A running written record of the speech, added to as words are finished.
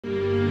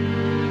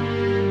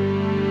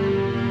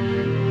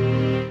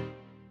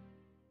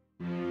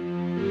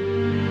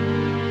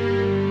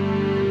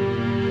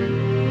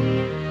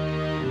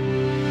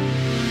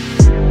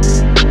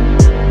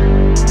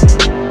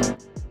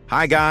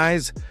Hi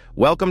guys,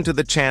 welcome to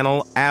the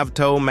channel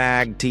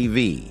AvtoMag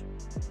TV.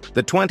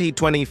 The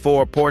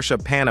 2024 Porsche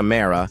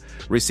Panamera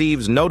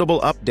receives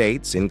notable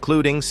updates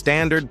including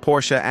standard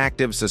Porsche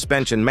Active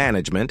Suspension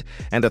Management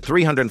and a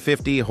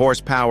 350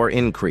 horsepower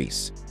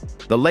increase.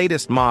 The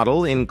latest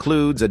model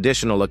includes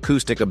additional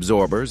acoustic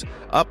absorbers,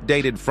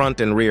 updated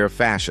front and rear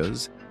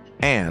fascias,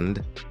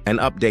 and an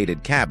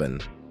updated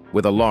cabin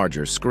with a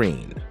larger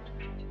screen.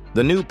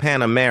 The new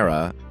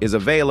Panamera is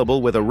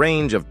available with a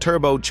range of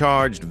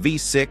turbocharged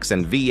V6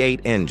 and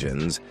V8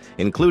 engines,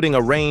 including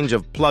a range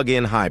of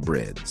plug-in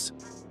hybrids.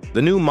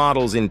 The new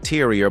model's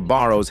interior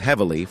borrows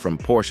heavily from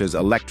Porsche's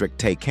electric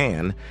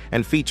Taycan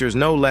and features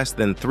no less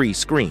than 3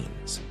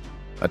 screens: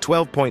 a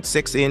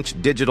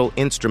 12.6-inch digital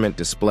instrument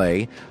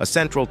display, a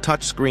central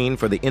touchscreen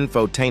for the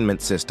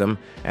infotainment system,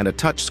 and a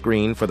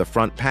touchscreen for the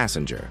front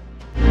passenger.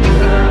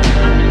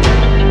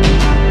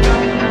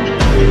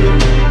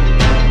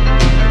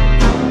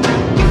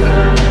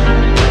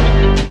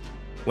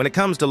 When it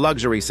comes to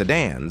luxury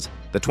sedans,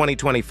 the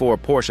 2024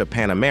 Porsche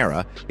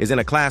Panamera is in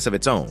a class of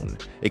its own,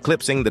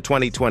 eclipsing the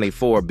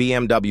 2024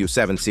 BMW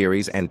 7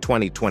 Series and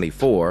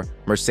 2024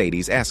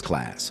 Mercedes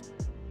S-Class.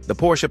 The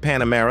Porsche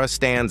Panamera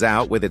stands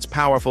out with its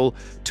powerful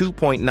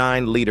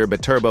 2.9-liter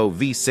biturbo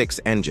V6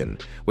 engine,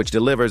 which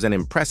delivers an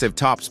impressive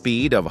top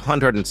speed of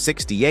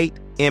 168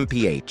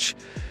 mph.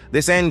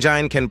 This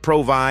engine can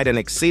provide an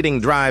exciting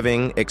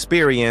driving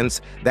experience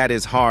that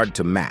is hard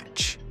to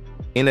match.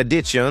 In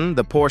addition,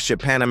 the Porsche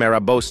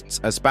Panamera boasts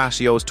a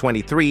spacious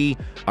 23,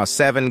 a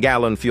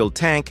 7-gallon fuel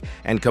tank,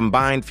 and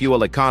combined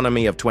fuel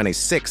economy of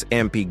 26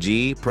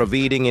 mpg,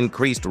 providing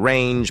increased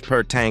range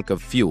per tank of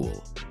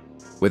fuel.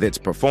 With its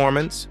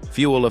performance,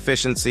 fuel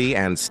efficiency,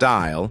 and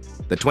style,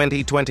 the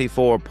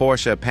 2024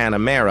 Porsche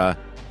Panamera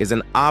is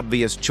an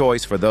obvious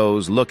choice for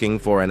those looking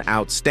for an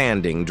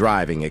outstanding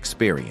driving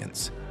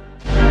experience.